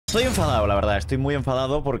Estoy enfadado, la verdad, estoy muy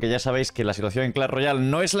enfadado porque ya sabéis que la situación en Clash Royale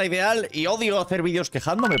no es la ideal y odio hacer vídeos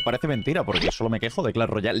quejándome, parece mentira porque solo me quejo de Clash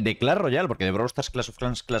Royale, porque de Brawl Stars, Clash of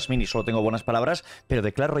Clans, Clash Mini solo tengo buenas palabras, pero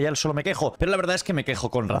de Clash Royale solo me quejo, pero la verdad es que me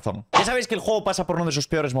quejo con razón. Ya sabéis que el juego pasa por uno de sus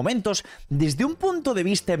peores momentos desde un punto de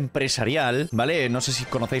vista empresarial, ¿vale? No sé si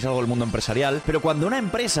conocéis algo del mundo empresarial, pero cuando una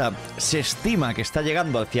empresa se estima que está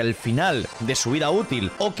llegando hacia el final de su vida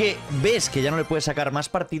útil o que ves que ya no le puedes sacar más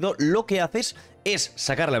partido, lo que haces es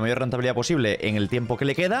sacar la mayor rentabilidad posible en el tiempo que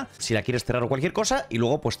le queda, si la quieres cerrar o cualquier cosa, y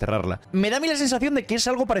luego pues cerrarla. Me da a mí la sensación de que es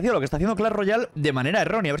algo parecido a lo que está haciendo Clash Royale de manera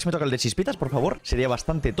errónea. A ver si me toca el de chispitas, por favor. Sería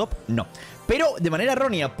bastante top. No. Pero de manera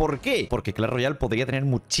errónea. ¿Por qué? Porque Clash Royale podría tener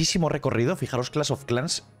muchísimo recorrido. Fijaros Clash of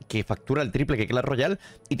Clans, que factura el triple que Clash Royale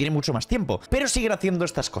y tiene mucho más tiempo. Pero siguen haciendo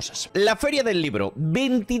estas cosas. La feria del libro,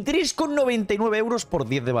 23,99 euros por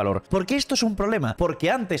 10 de valor. ¿Por qué esto es un problema? Porque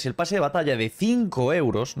antes el pase de batalla de 5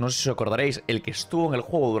 euros, no sé si os acordaréis, el que estuvo en el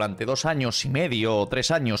juego durante 2 años y medio o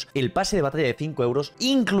 3 años, el pase de batalla de 5 euros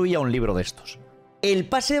incluía un libro de estos. El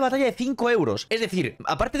pase de batalla de 5 euros. Es decir,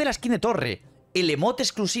 aparte de la skin de torre, el emote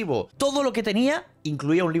exclusivo, todo lo que tenía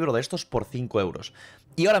incluía un libro de estos por 5 euros.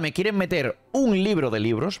 Y ahora me quieren meter un libro de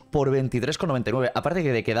libros por 23,99. Aparte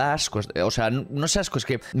de que da asco. O sea, no es asco, es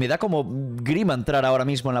que me da como grima entrar ahora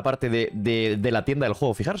mismo en la parte de la tienda del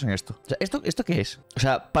juego. Fijaros en esto. O sea, ¿esto qué es? O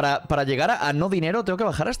sea, para llegar a no dinero tengo que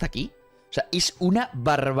bajar hasta aquí. O sea, es una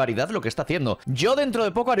barbaridad lo que está haciendo. Yo dentro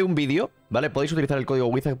de poco haré un vídeo, ¿vale? Podéis utilizar el código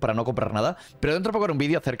WithZack para no comprar nada. Pero dentro de poco haré un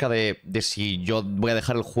vídeo acerca de si yo voy a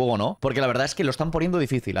dejar el juego o no. Porque la verdad es que lo están poniendo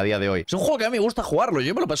difícil a día de hoy. Es un juego que a mí me gusta jugarlo.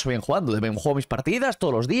 Yo me lo paso bien jugando. Me juego mis partidas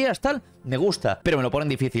todos los días, tal. Me gusta. Pero me lo ponen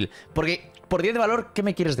difícil. Porque por 10 de valor, ¿qué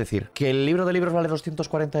me quieres decir? ¿Que el libro de libros vale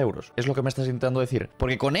 240 euros? Es lo que me estás intentando decir.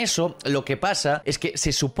 Porque con eso lo que pasa es que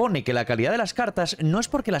se supone que la calidad de las cartas no es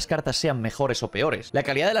porque las cartas sean mejores o peores. La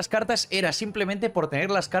calidad de las cartas era simplemente por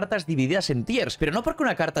tener las cartas divididas en tiers, pero no porque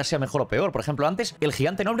una carta sea mejor o peor. Por ejemplo, antes el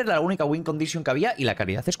gigante noble era la única win condition que había y la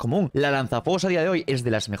calidad es común. La lanzafuegos a día de hoy es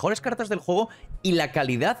de las mejores cartas del juego y la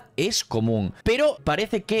calidad es común. Pero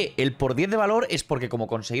parece que el por 10 de valor es porque como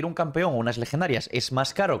conseguir un campeón o unas legendarias es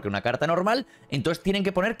más caro que una carta normal, entonces tienen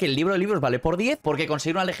que poner que el libro de libros vale por 10 porque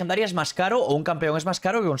conseguir una legendaria es más caro o un campeón es más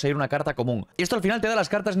caro que conseguir una carta común. Y esto al final te da las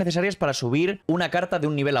cartas necesarias para subir una carta de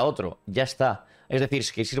un nivel a otro. Ya está. Es decir,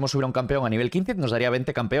 si quisiéramos subir a un campeón a nivel 15, nos daría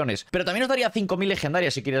 20 campeones. Pero también nos daría 5.000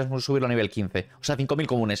 legendarias si quisiéramos subirlo a nivel 15. O sea, 5.000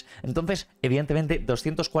 comunes. Entonces, evidentemente,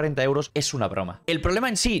 240 euros es una broma. El problema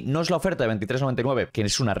en sí no es la oferta de 23,99, que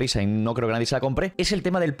es una risa y no creo que nadie se la compre. Es el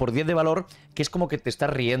tema del por 10 de valor, que es como que te estás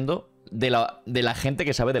riendo de la gente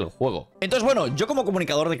que sabe del juego. Entonces, bueno, yo como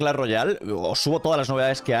comunicador de Clash Royale os subo todas las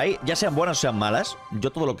novedades que hay, ya sean buenas o sean malas.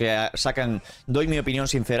 Yo todo lo que sacan doy mi opinión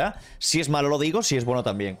sincera. Si es malo lo digo, si es bueno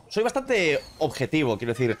también. Soy bastante objetivo,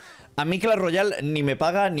 quiero decir. A mí Clash Royale ni me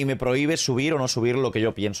paga ni me prohíbe subir o no subir lo que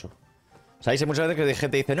yo pienso. ¿Sabéis? Hay muchas veces que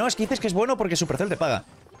gente dice, no, es que dices que es bueno porque Supercell te paga.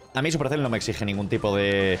 A mí Supercell no me exige ningún tipo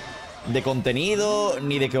de contenido,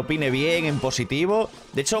 ni de que opine bien, en positivo.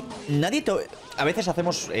 De hecho, nadie... A veces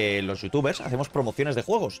hacemos, los youtubers, hacemos promociones de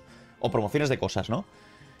juegos o promociones de cosas, ¿no?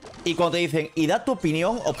 Y cuando te dicen, y da tu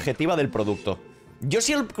opinión objetiva del producto. Yo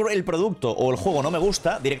si el producto o el juego no me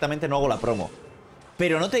gusta, directamente no hago la promo.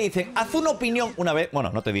 Pero no te dicen, haz una opinión una vez...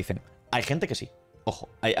 Bueno, no te dicen. Hay gente que sí. Ojo,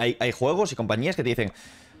 hay juegos y compañías que te dicen,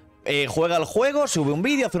 juega el juego, sube un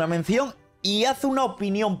vídeo, hace una mención y hace una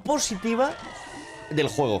opinión positiva del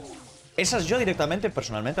juego. Esas yo directamente,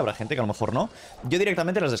 personalmente, habrá gente que a lo mejor no, yo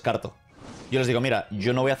directamente las descarto. Yo les digo, mira,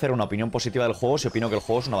 yo no voy a hacer una opinión positiva del juego si opino que el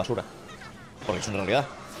juego es una basura. Porque es una realidad.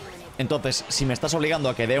 Entonces, si me estás obligando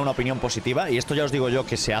a que dé una opinión positiva, y esto ya os digo yo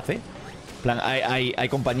que se hace, en plan, hay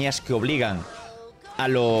compañías que obligan a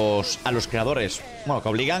los creadores, bueno, que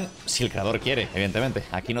obligan si el creador quiere, evidentemente.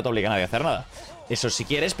 Aquí no te obliga a nadie a hacer nada. Eso si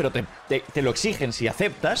quieres, pero te lo exigen si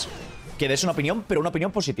aceptas que des una opinión, pero una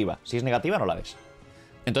opinión positiva. Si es negativa, no la des.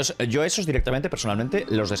 Entonces, yo esos directamente, personalmente,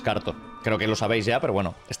 los descarto. Creo que lo sabéis ya, pero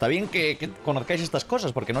bueno, está bien que conozcáis estas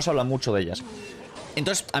cosas, porque no se habla mucho de ellas.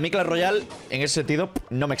 Entonces, a mí Clash Royale, en ese sentido,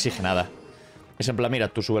 no me exige nada. Es en plan, mira,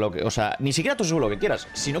 tú sube lo que... O sea, ni siquiera tú sube lo que quieras.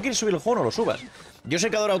 Si no quieres subir el juego, no lo subas. Yo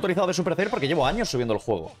soy creador autorizado de Supercell porque llevo años subiendo el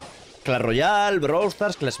juego. Clash Royale, Brawl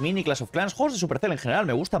Stars, Clash Mini, Clash of Clans, juegos de Supercell en general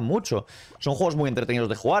me gustan mucho. Son juegos muy entretenidos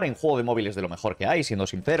de jugar, en juego de móviles de lo mejor que hay, siendo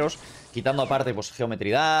sinceros. Quitando aparte, pues, Geometry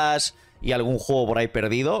Dash y algún juego por ahí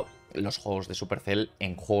perdido. Los juegos de Supercell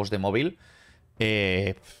en juegos de móvil,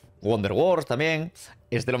 Wonder Wars también,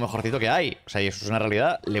 es de lo mejorcito que hay. O sea, y eso es una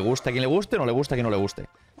realidad. Le gusta a quien le guste, no le gusta a quien no le guste.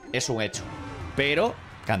 Es un hecho. Pero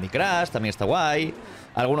Candy Crush también está guay.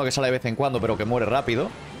 Alguno que sale de vez en cuando, pero que muere rápido.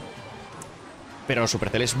 Pero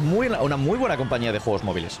Supercell es una muy buena compañía de juegos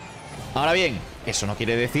móviles. Ahora bien, eso no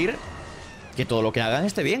quiere decir que todo lo que hagan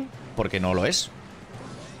esté bien, porque no lo es.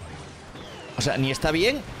 O sea, ni está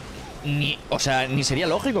bien, ni... O sea, ni sería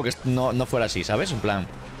lógico que no fuera así, ¿sabes? En plan...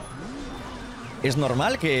 Es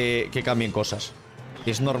normal que cambien cosas.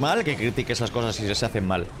 Es normal que critiques las cosas si se hacen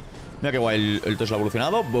mal. Mira qué guay el Tesla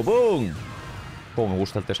evolucionado. ¡Bum, bum! Cómo me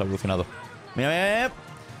gusta el Tesla evolucionado. Mira, mira,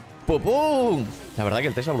 ¡pum, pum! La verdad que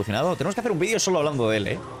el Tesla evolucionado... Tenemos que hacer un vídeo solo hablando de él,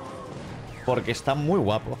 ¿eh? Porque está muy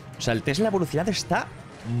guapo. O sea, el Tesla evolucionado está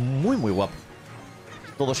muy, muy guapo.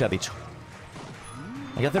 Todo se ha dicho.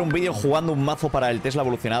 Hay que hacer un vídeo jugando un mazo para el Tesla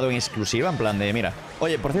evolucionado en exclusiva. En plan de, mira...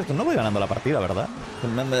 Oye, por cierto, no voy ganando la partida, ¿verdad?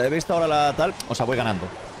 He visto ahora la tal... O sea, voy ganando.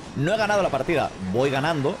 No he ganado la partida. Voy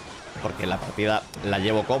ganando. Porque la partida la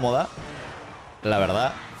llevo cómoda. La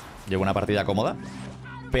verdad. Llevo una partida cómoda.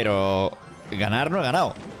 Pero... Ganar no he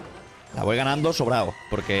ganado. La voy ganando sobrado.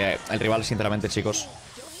 Porque el rival, sinceramente, chicos...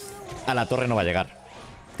 A la torre no va a llegar.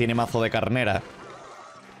 Tiene mazo de carnera.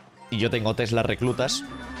 Y yo tengo Tesla reclutas.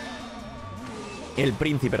 El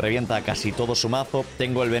príncipe revienta casi todo su mazo.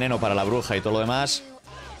 Tengo el veneno para la bruja y todo lo demás.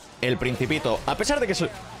 El principito, a pesar de que se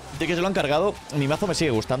lo han cargado, mi mazo me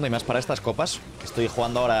sigue gustando. Y más para estas copas. Estoy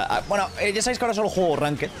jugando ahora... Bueno, ya sabéis que ahora solo juego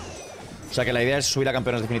Ranked. O sea que la idea es subir a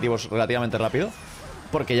campeones definitivos relativamente rápido.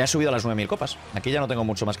 Porque ya he subido a las 9000 copas. Aquí ya no tengo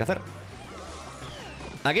mucho más que hacer.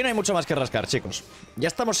 Aquí no hay mucho más que rascar, chicos. Ya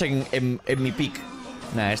estamos en mi pick.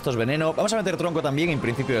 Nah, esto es veneno. Vamos a meter tronco también y en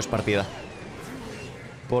principio es partida.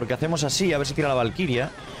 Porque hacemos así, a ver si tira la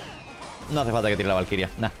Valkyria. No hace falta que tire la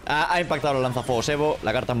Valkyria. Nah. Ha impactado el lanzafuegos Evo,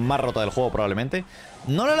 la carta más rota del juego probablemente.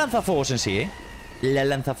 No la lanzafuegos en sí, ¿eh? La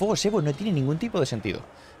lanzafuegos Evo no tiene ningún tipo de sentido.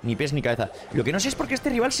 Ni pies ni cabeza. Lo que no sé es por qué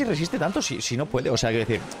este rival si resiste tanto, si no puede. O sea, quiero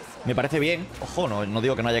decir, me parece bien. Ojo, no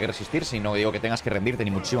digo que no haya que resistir, sino digo que tengas que rendirte,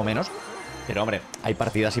 ni muchísimo menos. Pero, hombre, hay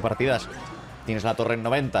partidas y partidas. Tienes la torre en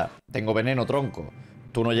 90, tengo veneno, tronco.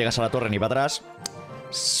 Tú no llegas a la torre ni para atrás.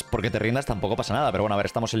 Porque te rindas tampoco pasa nada. Pero bueno, a ver,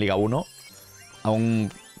 estamos en Liga 1.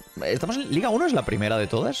 Aún... ¿Estamos en Liga 1? ¿Es la primera de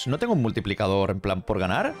todas? ¿No tengo un multiplicador en plan por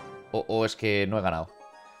ganar? ¿O es que no he ganado?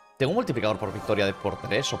 Tengo un multiplicador por victoria de por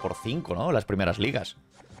 3 o por 5, ¿no? Las primeras ligas.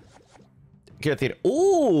 Quiero decir...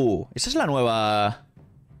 Esa es la nueva...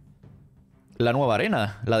 La nueva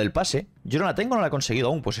arena, la del pase. Yo no la tengo, no la he conseguido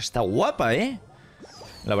aún. Pues está guapa, ¿eh?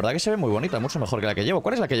 La verdad que se ve muy bonita, mucho mejor que la que llevo.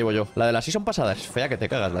 ¿Cuál es la que llevo yo? La de la season pasada. Es fea que te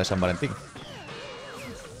cagas, la de San Valentín.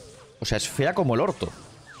 O sea, es fea como el orto.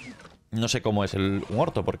 No sé cómo es un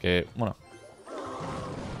orto, porque... Bueno...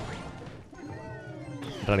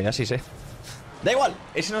 En realidad sí sé. Da igual,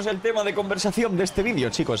 ese no es el tema de conversación de este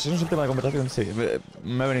vídeo, chicos. Ese no es el tema de conversación. Sí,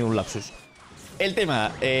 me ha venido un lapsus. El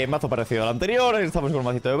tema, mazo parecido al anterior. Estamos con un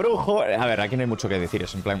macito de brujo. A ver, aquí no hay mucho que decir.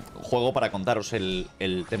 Es en plan, juego para contaros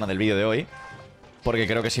el tema del vídeo de hoy. Porque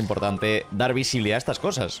creo que es importante dar visibilidad a estas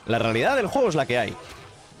cosas. La realidad del juego es la que hay.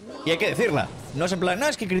 Y hay que decirla. No es en plan, no,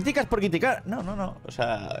 es que criticas por criticar. No, no, no. O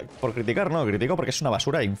sea, por criticar no. Critico porque es una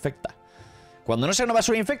basura infecta. Cuando no sea una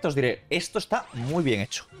basura infecta os diré, esto está muy bien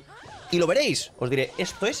hecho. Y lo veréis. Os diré,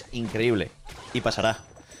 esto es increíble. Y pasará.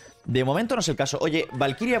 De momento no es el caso. Oye,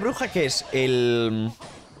 Valkyria Bruja, ¿qué es?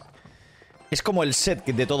 ¿Es como el set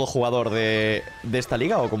de todo jugador de esta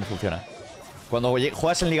liga o cómo funciona? Cuando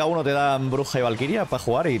juegas en Liga 1 te dan Bruja y Valkyria para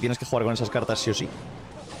jugar y tienes que jugar con esas cartas sí o sí.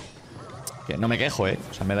 Que no me quejo, ¿eh?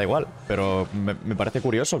 O sea, me da igual. Pero me parece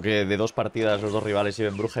curioso que de 2 partidas los 2 rivales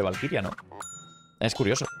lleven Bruja y Valkyria, ¿no? Es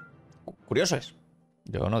curioso. Curioso es.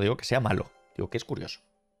 Yo no digo que sea malo. Digo que es curioso.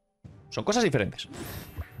 Son cosas diferentes.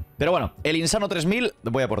 Pero bueno, el Insano 3000,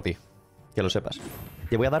 voy a por ti. Que lo sepas.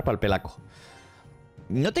 Te voy a dar pa'l pelaco.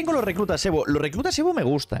 No tengo los reclutas Evo. Los reclutas Evo me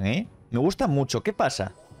gustan, ¿eh? Me gustan mucho. ¿Qué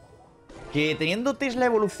pasa? Que teniendo Tesla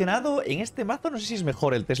evolucionado, en este mazo no sé si es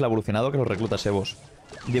mejor el Tesla evolucionado que los reclutas Evos.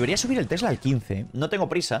 Debería subir el Tesla al 15. No tengo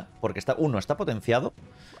prisa, porque está potenciado.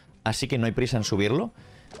 Así que no hay prisa en subirlo.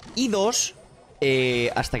 Y 2,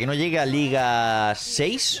 hasta que no llegue a Liga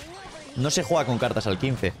 6, no se juega con cartas al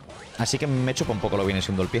 15. Así que me chupa un poco lo viene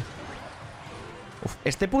siendo el pie. Uf,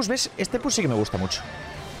 este push, ¿ves? Este push sí que me gusta mucho.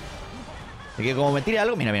 Y que como me tire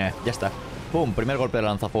algo... Mira, mira, ya está. Pum, primer golpe de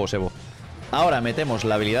lanzafuegos Evo. Ahora metemos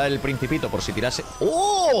la habilidad del principito por si tirase...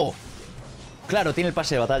 ¡Oh! Claro, tiene el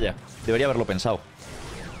pase de batalla. Debería haberlo pensado.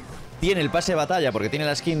 Tiene el pase de batalla porque tiene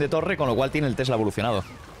la skin de torre, con lo cual tiene el Tesla evolucionado.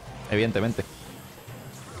 Evidentemente.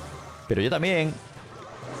 Pero yo también.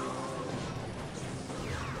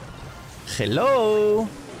 ¡Hello!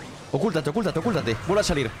 Ocúltate, ocúltate, ocúltate. Vuelve a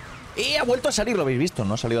salir. Ha vuelto a salir, lo habéis visto.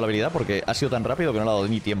 No ha salido la habilidad porque ha sido tan rápido que no le ha dado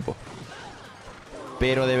ni tiempo.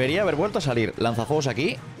 Pero debería haber vuelto a salir. Lanzafuegos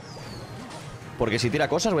aquí. Porque si tira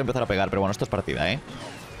cosas voy a empezar a pegar. Pero bueno, esto es partida, ¿eh?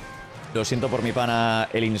 Lo siento por mi pana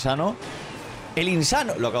el insano. ¡El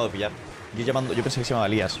insano! Lo acabo de pillar. Yo pensé que se llamaba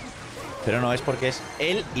Elías. Pero no, es porque es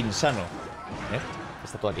el insano.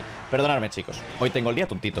 Está todo aquí. Perdonadme, chicos. Hoy tengo el día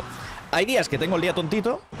tontito. Hay días que tengo el día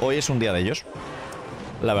tontito. Hoy es un día de ellos.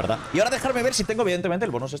 La verdad. Y ahora dejarme ver si tengo, evidentemente,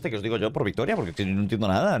 el bonus este que os digo yo por victoria, porque no entiendo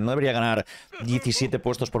nada. No debería ganar 17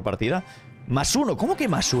 puestos por partida. +1. ¿Cómo que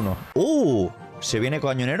 +1? ¿Se viene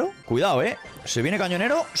cañonero? Cuidado, Se viene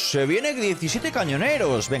cañonero. Se viene 17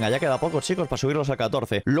 cañoneros. Venga, ya queda poco, chicos, para subirlos a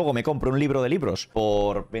 14. Luego me compro un libro de libros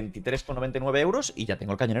por 23,99 euros y ya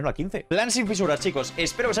tengo el cañonero a 15. Plan sin fisuras, chicos.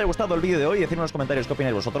 Espero que os haya gustado el vídeo de hoy. Decidme en los comentarios qué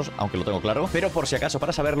opináis vosotros, aunque lo tengo claro. Pero por si acaso,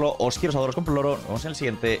 para saberlo, os quiero saludaros con ploro. Nos vemos en el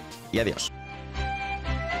siguiente y adiós.